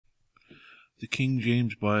The King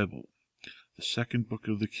James Bible, the second book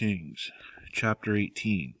of the Kings, chapter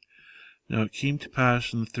 18. Now it came to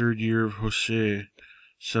pass in the 3rd year of Hosea,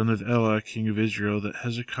 son of Elah, king of Israel, that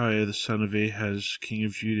Hezekiah the son of Ahaz, king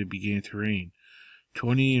of Judah, began to reign.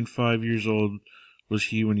 25 years old was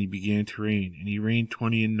he when he began to reign, and he reigned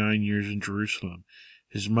 29 years in Jerusalem.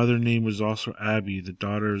 His mother name was also Abi, the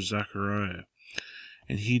daughter of Zechariah.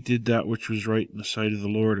 And he did that which was right in the sight of the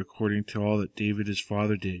Lord, according to all that David his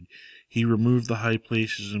father did. He removed the high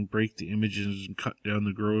places, and brake the images, and cut down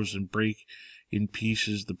the groves, and brake in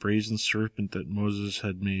pieces the brazen serpent that Moses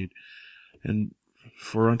had made. And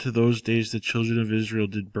for unto those days the children of Israel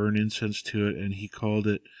did burn incense to it, and he called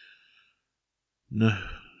it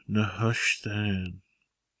Nehushtan.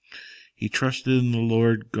 He trusted in the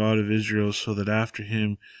Lord God of Israel, so that after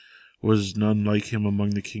him was none like him among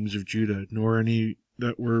the kings of Judah, nor any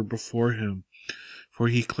that were before him. For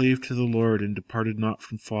he clave to the Lord, and departed not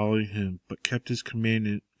from following him, but kept his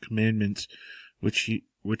commandments which the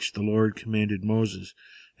Lord commanded Moses.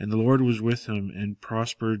 And the Lord was with him, and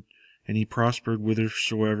he prospered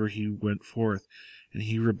whithersoever he went forth. And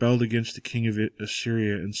he rebelled against the king of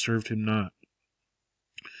Assyria, and served him not.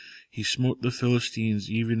 He smote the Philistines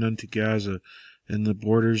even unto Gaza, and the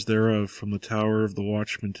borders thereof, from the tower of the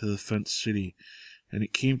watchman to the fenced city. And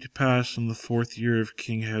it came to pass in the 4th year of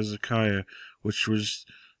King Hezekiah, which was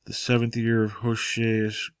the 7th year of Hoshea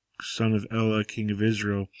son of Elah, king of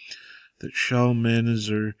Israel, that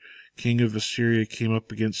Shalmaneser, king of Assyria, came up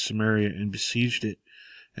against Samaria, and besieged it.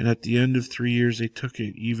 And at the end of 3 years they took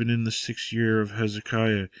it, even in the 6th year of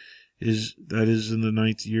Hezekiah, that is in the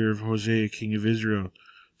 9th year of Hosea, king of Israel.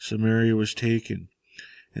 Samaria was taken.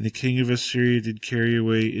 And the king of Assyria did carry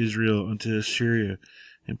away Israel unto Assyria,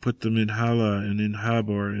 and put them in Halah, and in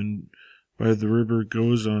Habor, and by the river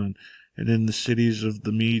Gozan, and in the cities of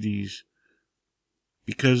the Medes,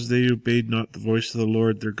 because they obeyed not the voice of the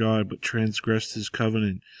Lord their God, but transgressed his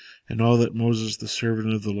covenant, and all that Moses the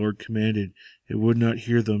servant of the Lord commanded, it would not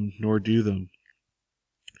hear them, nor do them.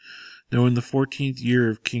 Now in the 14th year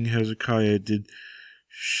of King Hezekiah did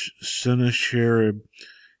Sennacherib,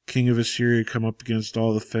 king of Assyria, come up against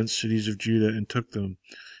all the fenced cities of Judah, and took them.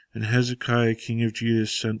 And Hezekiah king of Judah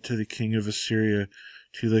sent to the king of Assyria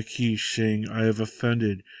to Lachish, saying, I have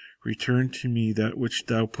offended. Return to me that which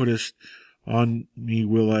thou puttest on me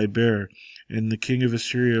will I bear. And the king of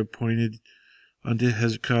Assyria appointed unto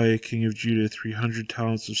Hezekiah king of Judah 300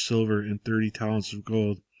 talents of silver, and 30 talents of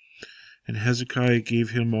gold. And Hezekiah gave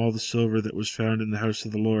him all the silver that was found in the house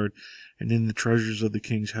of the Lord, and in the treasures of the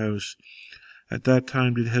king's house. At that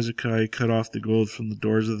time did Hezekiah cut off the gold from the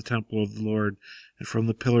doors of the temple of the Lord, and from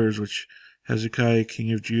the pillars which Hezekiah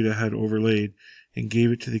king of Judah had overlaid, and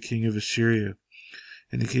gave it to the king of Assyria.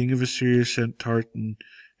 And the king of Assyria sent Tartan,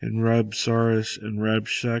 and Rabsaris, and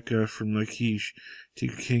Rabshakeh from Lachish to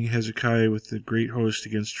King Hezekiah with a great host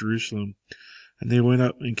against Jerusalem. And they went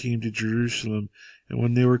up and came to Jerusalem. And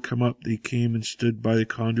when they were come up, they came and stood by the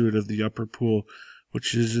conduit of the upper pool,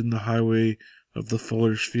 which is in the highway of the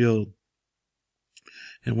fuller's field.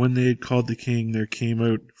 And when they had called the king, there came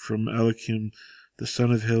out from Eliakim the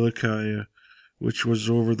son of Hilkiah, which was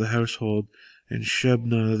over the household, and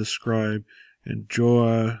Shebna the scribe, and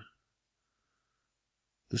Joah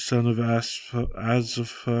the son of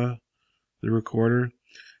Asaph the recorder.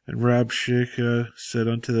 And Rabshakeh said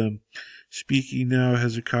unto them, Speak ye now,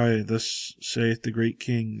 Hezekiah, thus saith the great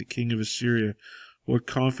king, the king of Assyria, What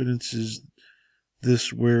confidence is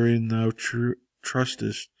this wherein thou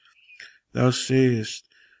trustest? Thou sayest,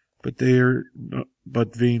 but they are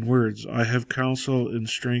but vain words. I have counsel and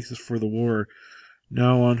strength for the war.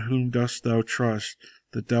 Now on whom dost thou trust,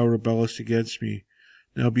 that thou rebellest against me?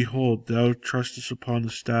 Now behold, thou trustest upon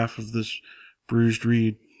the staff of this bruised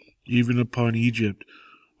reed, even upon Egypt,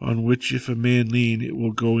 on which if a man lean, it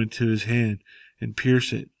will go into his hand, and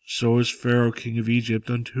pierce it. So is Pharaoh king of Egypt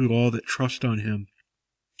unto all that trust on him.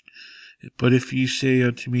 But if ye say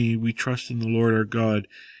unto me, We trust in the Lord our God,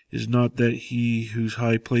 is not that he whose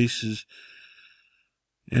high places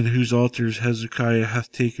and whose altars Hezekiah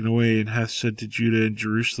hath taken away, and hath said to Judah and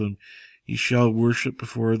Jerusalem, Ye shall worship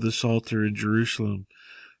before this altar in Jerusalem?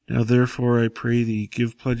 Now therefore I pray thee,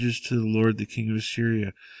 give pledges to the Lord the king of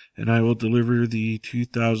Assyria, and I will deliver thee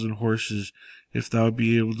 2,000 horses, if thou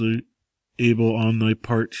be able on thy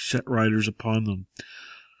part to set riders upon them.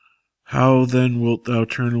 How then wilt thou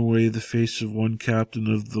turn away the face of one captain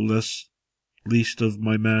of the least of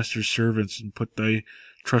my master's servants, and put thy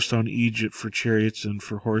trust on Egypt for chariots and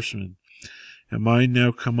for horsemen? Am I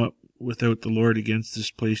now come up without the Lord against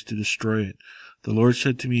this place to destroy it? The Lord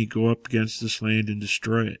said to me, Go up against this land and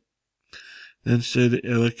destroy it. Then said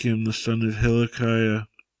Eliakim the son of Hilkiah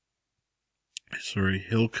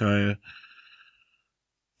Hilkiah,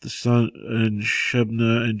 the son, and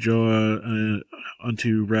Shebna and Joah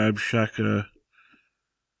unto Rabshakeh.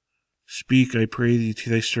 Speak, I pray thee, to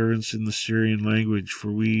thy servants in the Syrian language,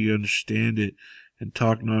 for we understand it, and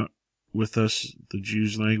talk not with us the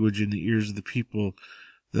Jews' language in the ears of the people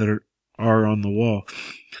that are on the wall.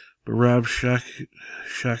 But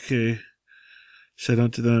Rabshakeh said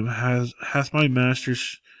unto them, Hath my master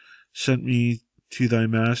sent me to thy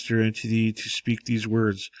master and to thee to speak these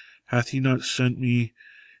words? Hath he not sent me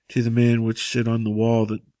to the men which sit on the wall,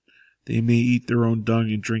 that they may eat their own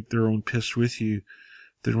dung and drink their own piss with you?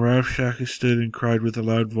 Then Rabshakeh stood and cried with a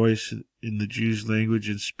loud voice in the Jews' language,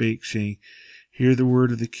 and spake, saying, Hear the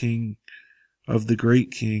word of the king, of the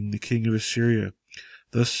great king, the king of Assyria.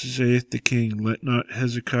 Thus saith the king, Let not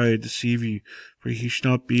Hezekiah deceive you, for he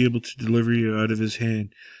shall not be able to deliver you out of his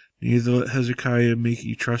hand. Neither let Hezekiah make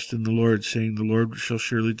you trust in the Lord, saying, The Lord shall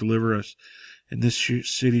surely deliver us, and this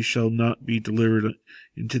city shall not be delivered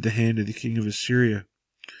into the hand of the king of Assyria.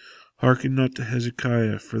 Hearken not to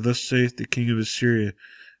Hezekiah, for thus saith the king of Assyria,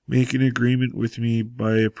 Make an agreement with me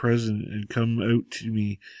by a present, and come out to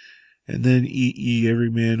me, and then eat ye every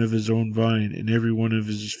man of his own vine, and every one of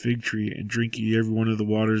his fig tree, and drink ye every one of the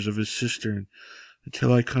waters of his cistern,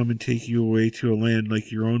 until I come and take you away to a land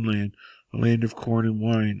like your own land, a land of corn and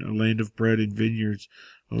wine, a land of bread and vineyards,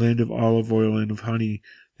 a land of olive oil and of honey,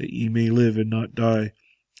 that ye may live and not die.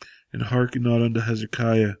 And hearken not unto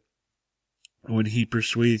Hezekiah, when he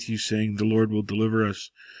persuadeth you, saying, The Lord will deliver us.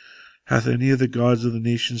 Hath any of the gods of the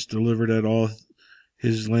nations delivered at all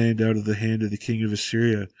his land out of the hand of the king of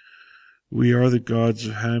Assyria? We are the gods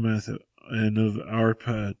of Hamath and of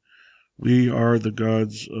Arpad. We are the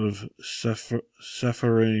gods of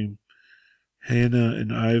Sepharvaim, Hannah,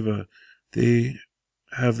 and Ivah.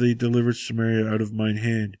 Have they delivered Samaria out of mine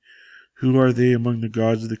hand? Who are they among the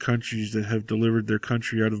gods of the countries that have delivered their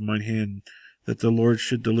country out of mine hand, that the Lord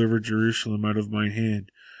should deliver Jerusalem out of mine hand?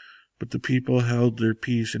 But the people held their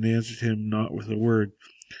peace, and answered him not with a word.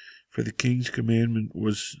 For the king's commandment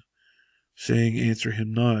was, saying, Answer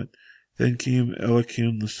him not. Then came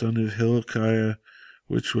Eliakim the son of Hilkiah,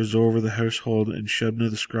 which was over the household, and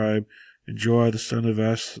Shebna the scribe, and Joah the son of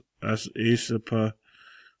Asaph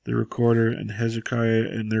the recorder, and Hezekiah,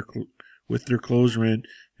 and with their clothes rent,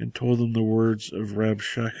 and told them the words of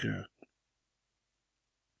Rabshakeh.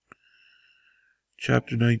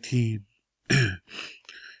 Chapter 19.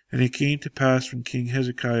 And it came to pass, when King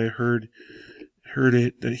Hezekiah heard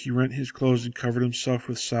it, that he rent his clothes and covered himself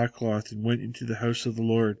with sackcloth, and went into the house of the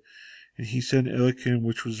Lord. And he sent Eliakim,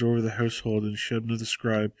 which was over the household, and Shebna the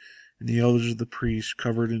scribe, and the elders of the priests,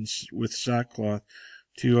 covered with sackcloth,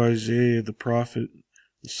 to Isaiah the prophet,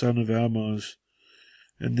 the son of Amoz.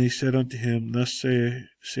 And they said unto him, Thus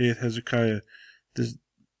saith Hezekiah,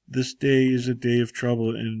 This day is a day of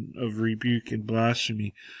trouble, and of rebuke and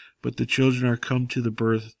blasphemy, but the children are come to the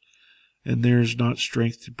birth, and there is not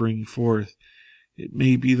strength to bring forth. It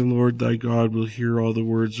may be the Lord thy God will hear all the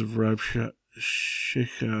words of Rabshakeh,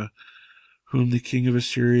 whom the king of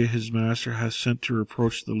Assyria his master hath sent to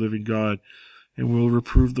reproach the living God, and will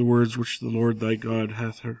reprove the words which the Lord thy God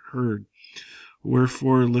hath heard.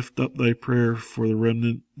 Wherefore lift up thy prayer for the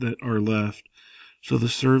remnant that are left. So the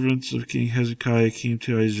servants of King Hezekiah came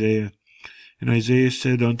to Isaiah, and Isaiah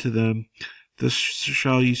said unto them, Thus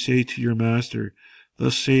shall ye say to your master,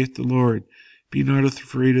 Thus saith the Lord, Be not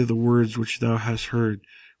afraid of the words which thou hast heard,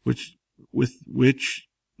 with which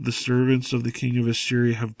the servants of the king of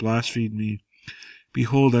Assyria have blasphemed me.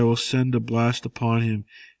 Behold, I will send a blast upon him,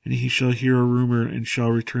 and he shall hear a rumor, and shall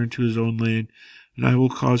return to his own land, and I will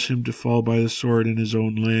cause him to fall by the sword in his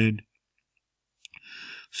own land.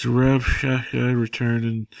 So Rabshakeh returned,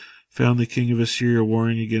 and found the king of Assyria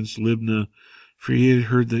warring against Libnah, for he had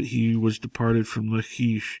heard that he was departed from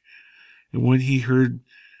Lachish. And when he heard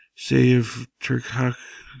say of Tirhak,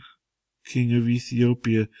 king of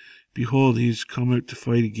Ethiopia, Behold, he is come out to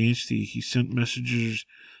fight against thee, he sent messengers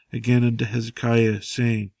again unto Hezekiah,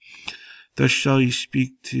 saying, Thus shall ye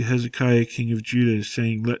speak to Hezekiah king of Judah,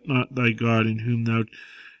 saying, Let not thy God, in whom thou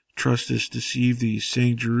trustest, deceive thee,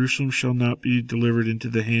 saying, Jerusalem shall not be delivered into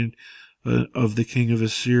the hand of the king of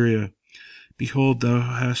Assyria. Behold, thou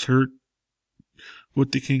hast heard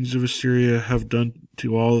what the kings of Assyria have done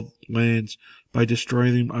to all lands, by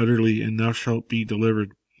destroying them utterly, and thou shalt be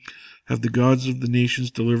delivered. Have the gods of the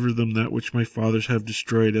nations delivered them that which my fathers have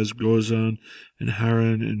destroyed, as Gozan, and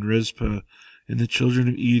Haran, and Rizpah, and the children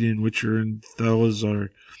of Eden, which are in Thalazar?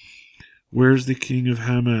 Where is the king of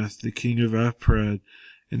Hamath, the king of Arpad,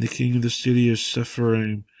 and the king of the city of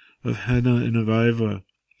Sepharvaim, of Hannah, and of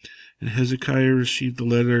And Hezekiah received the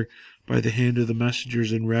letter by the hand of the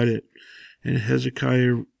messengers, and read it. And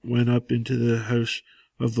Hezekiah went up into the house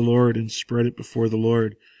of the Lord, and spread it before the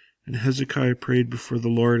Lord. And Hezekiah prayed before the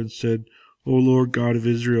Lord, and said, O Lord God of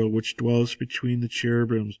Israel, which dwellest between the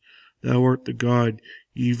cherubims, thou art the God,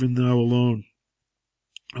 even thou alone.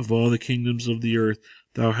 Of all the kingdoms of the earth,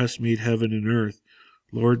 thou hast made heaven and earth.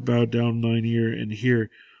 Lord, bow down thine ear, and hear.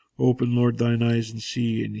 Open, Lord, thine eyes, and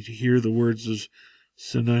see, and hear the words of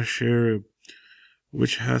Sennacherib,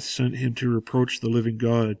 which hath sent him to reproach the living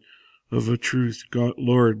God. Of a truth, God,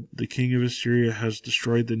 Lord, the king of Assyria has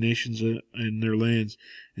destroyed the nations and their lands,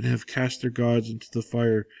 and have cast their gods into the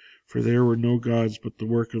fire. For there were no gods but the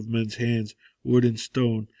work of men's hands, wood and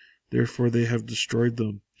stone. Therefore they have destroyed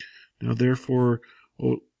them. Now therefore,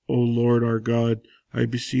 O Lord our God, I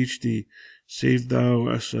beseech thee, save thou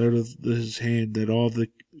us out of his hand, that all the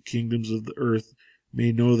kingdoms of the earth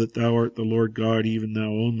may know that thou art the Lord God, even thou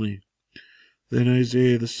only. Then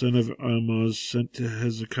Isaiah the son of Amoz sent to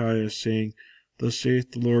Hezekiah, saying, Thus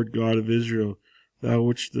saith the Lord God of Israel, thou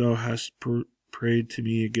which thou hast prayed to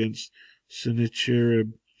me against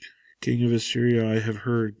Sennacherib, king of Assyria, I have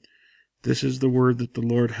heard. This is the word that the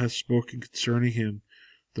Lord hath spoken concerning him.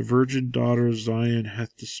 The virgin daughter of Zion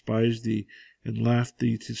hath despised thee, and laughed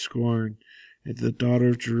thee to scorn, and the daughter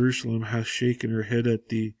of Jerusalem hath shaken her head at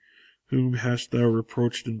thee. Whom hast thou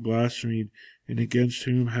reproached and blasphemed, and against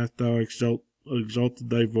whom hast thou exalted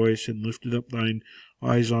thy voice, and lifted up thine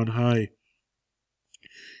eyes on high,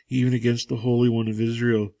 even against the Holy One of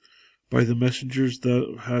Israel? By the messengers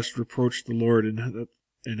thou hast reproached the Lord,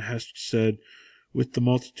 and hast said, With the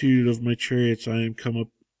multitude of my chariots I am come up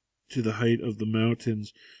to the height of the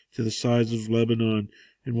mountains, to the sides of Lebanon,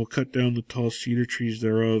 and will cut down the tall cedar trees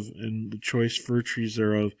thereof, and the choice fir trees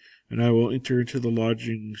thereof, and I will enter into the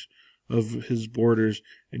lodgings of his borders,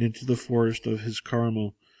 and into the forest of his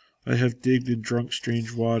Carmel. I have digged and drunk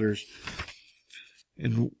strange waters,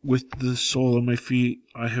 and with the sole of my feet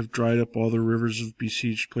I have dried up all the rivers of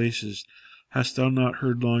besieged places. Hast thou not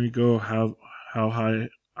heard long ago how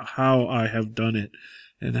I have done it,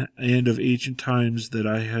 and of ancient times that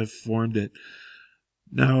I have formed it?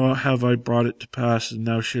 Now have I brought it to pass, and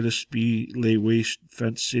thou shouldest lay waste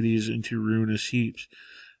fenced cities into ruinous heaps.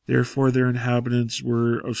 Therefore their inhabitants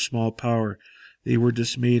were of small power. They were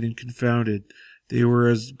dismayed and confounded. They were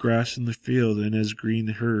as grass in the field, and as green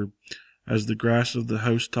herb, as the grass of the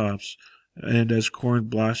housetops, and as corn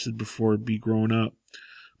blasted before it be grown up.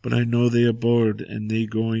 But I know thy abode, and thy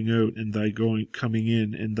going out, and thy coming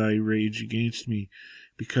in, and thy rage against me.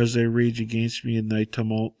 Because thy rage against me and thy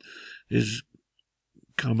tumult is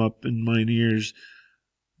come up in mine ears,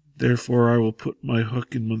 therefore I will put my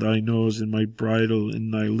hook in thy nose, and my bridle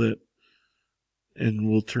in thy lip, and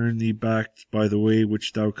will turn thee back by the way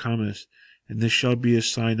which thou comest. And this shall be a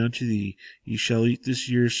sign unto thee: ye shall eat this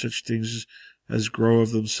year such things as grow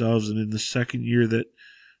of themselves, and in the second year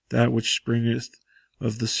that which springeth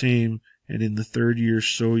of the same, and in the third year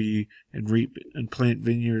sow ye, and reap, and plant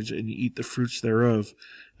vineyards, and eat the fruits thereof.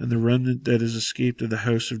 And the remnant that is escaped of the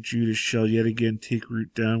house of Judah shall yet again take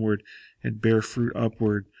root downward, and bear fruit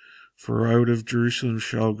upward. For out of Jerusalem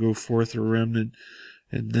shall go forth a remnant,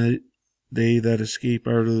 and they that escape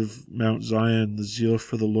out of Mount Zion. The zeal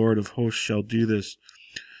for the Lord of hosts shall do this.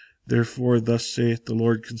 Therefore thus saith the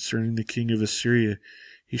Lord concerning the king of Assyria,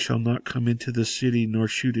 he shall not come into the city, nor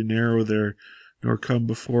shoot an arrow there, nor come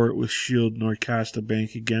before it with shield, nor cast a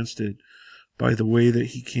bank against it. By the way that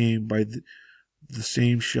he came, by the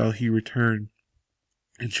same shall he return,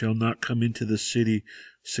 and shall not come into the city,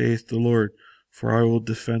 saith the Lord. For I will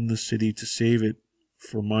defend the city to save it,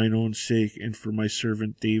 for mine own sake, and for my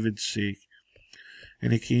servant David's sake.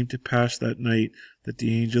 And it came to pass that night that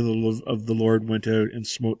the angel of the Lord went out, and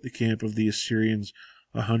smote the camp of the Assyrians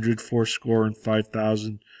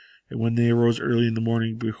 180,500. And when they arose early in the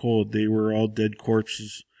morning, behold, they were all dead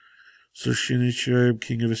corpses. So Sennacherib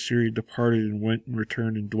king of Assyria departed, and went and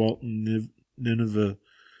returned, and dwelt in Nineveh.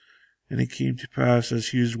 And it came to pass, as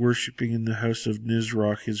he was worshipping in the house of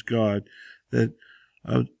Nisroch his god, that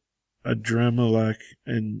Adramelech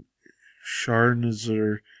and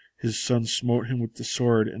Shalmaneser his son smote him with the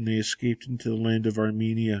sword, and they escaped into the land of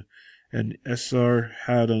Armenia, and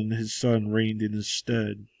Esarhaddon his son reigned in his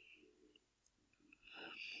stead.